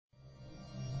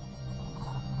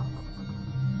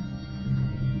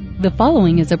The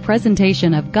following is a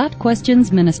presentation of Got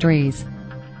Questions Ministries.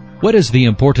 What is the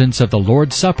importance of the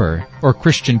Lord's Supper or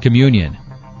Christian communion?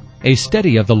 A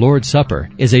study of the Lord's Supper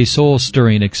is a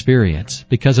soul-stirring experience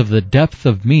because of the depth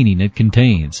of meaning it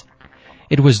contains.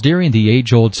 It was during the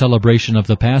age-old celebration of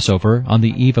the Passover on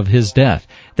the eve of his death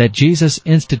that Jesus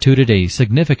instituted a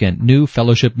significant new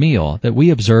fellowship meal that we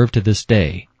observe to this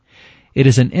day. It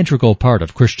is an integral part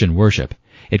of Christian worship.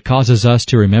 It causes us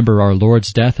to remember our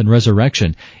Lord's death and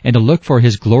resurrection and to look for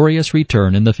his glorious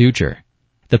return in the future.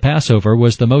 The Passover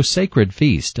was the most sacred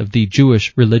feast of the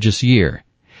Jewish religious year.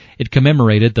 It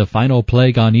commemorated the final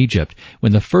plague on Egypt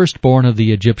when the firstborn of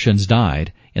the Egyptians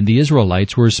died and the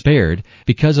Israelites were spared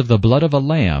because of the blood of a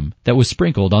lamb that was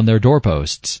sprinkled on their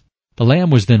doorposts. The lamb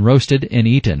was then roasted and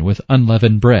eaten with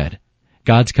unleavened bread.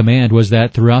 God's command was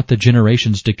that throughout the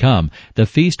generations to come, the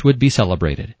feast would be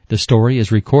celebrated. The story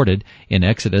is recorded in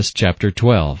Exodus chapter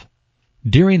 12.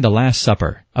 During the Last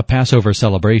Supper, a Passover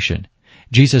celebration,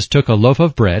 Jesus took a loaf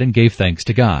of bread and gave thanks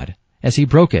to God. As he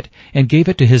broke it and gave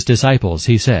it to his disciples,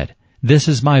 he said, "This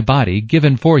is my body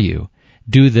given for you.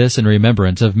 Do this in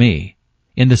remembrance of me."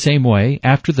 In the same way,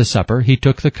 after the supper, he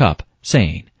took the cup,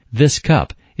 saying, "This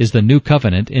cup is the new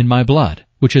covenant in my blood,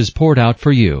 which is poured out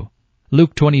for you."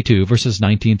 Luke 22, verses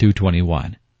 19 through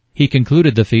 21. He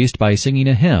concluded the feast by singing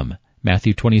a hymn,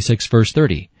 Matthew 26, verse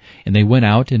 30, and they went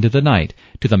out into the night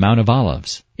to the Mount of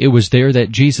Olives. It was there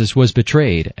that Jesus was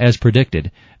betrayed, as predicted,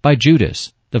 by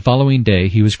Judas. The following day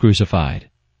he was crucified.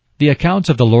 The accounts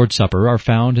of the Lord's Supper are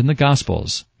found in the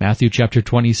Gospels, Matthew chapter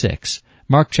 26,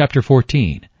 Mark chapter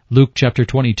 14, Luke chapter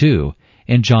 22,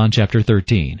 and John chapter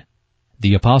 13.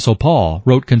 The Apostle Paul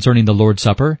wrote concerning the Lord's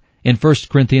Supper in 1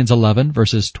 Corinthians 11,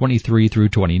 verses 23 through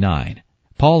 29.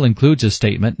 Paul includes a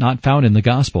statement not found in the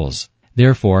Gospels.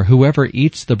 "Therefore, whoever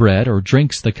eats the bread or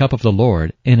drinks the cup of the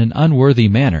Lord in an unworthy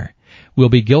manner will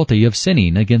be guilty of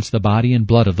sinning against the body and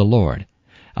blood of the Lord.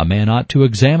 A man ought to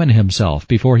examine himself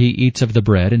before he eats of the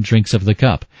bread and drinks of the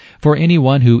cup. For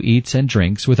anyone who eats and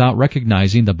drinks without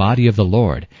recognizing the body of the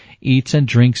Lord eats and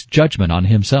drinks judgment on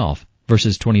himself."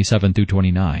 Verses 27 through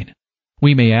 29.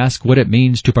 We may ask what it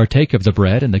means to partake of the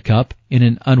bread and the cup in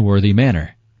an unworthy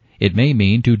manner. It may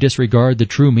mean to disregard the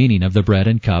true meaning of the bread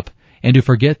and cup and to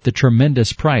forget the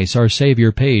tremendous price our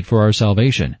Savior paid for our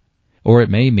salvation. Or it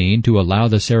may mean to allow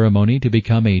the ceremony to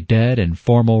become a dead and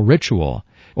formal ritual,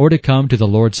 or to come to the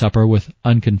Lord's Supper with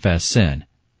unconfessed sin.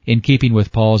 In keeping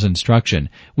with Paul's instruction,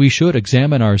 we should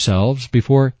examine ourselves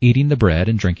before eating the bread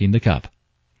and drinking the cup.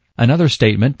 Another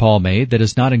statement Paul made that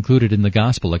is not included in the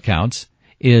Gospel accounts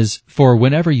is, "For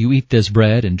whenever you eat this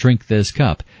bread and drink this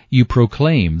cup, you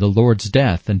proclaim the Lord's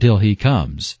death until he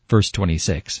comes." Verse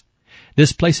 26.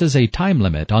 This places a time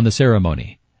limit on the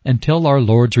ceremony, until our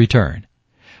Lord's return.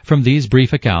 From these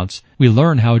brief accounts, we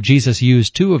learn how Jesus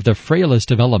used two of the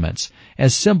frailest of elements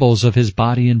as symbols of his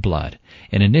body and blood,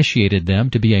 and initiated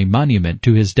them to be a monument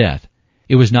to his death.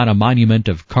 It was not a monument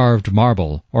of carved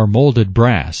marble or molded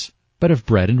brass, but of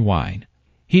bread and wine.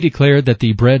 He declared that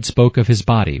the bread spoke of his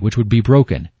body, which would be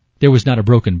broken. There was not a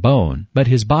broken bone, but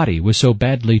his body was so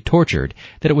badly tortured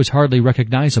that it was hardly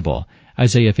recognizable.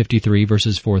 Isaiah 53,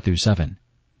 verses 4 through 7.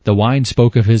 The wine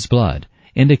spoke of his blood,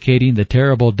 indicating the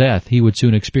terrible death he would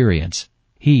soon experience.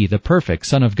 He, the perfect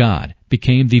Son of God,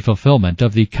 became the fulfillment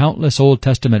of the countless Old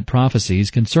Testament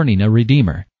prophecies concerning a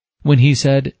Redeemer. When he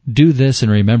said, "Do this in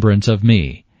remembrance of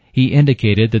me," he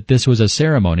indicated that this was a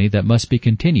ceremony that must be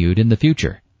continued in the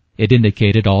future. It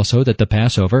indicated also that the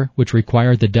Passover, which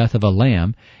required the death of a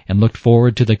lamb and looked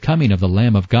forward to the coming of the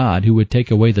Lamb of God who would take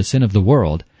away the sin of the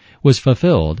world, was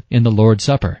fulfilled in the Lord's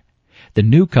Supper. The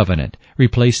new covenant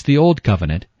replaced the old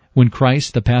covenant when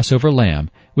Christ, the Passover lamb,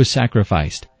 was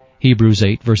sacrificed. Hebrews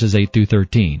 8, verses 8 through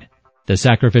 13. The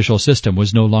sacrificial system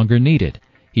was no longer needed.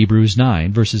 Hebrews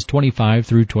 9, verses 25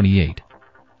 through 28.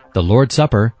 The Lord's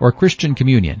Supper, or Christian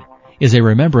communion, is a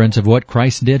remembrance of what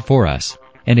Christ did for us,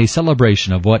 and a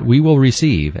celebration of what we will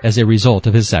receive as a result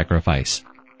of his sacrifice.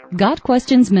 Got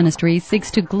Questions Ministries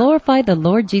seeks to glorify the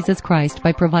Lord Jesus Christ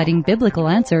by providing biblical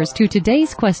answers to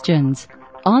today's questions.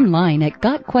 Online at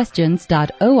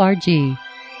GotQuestions.org.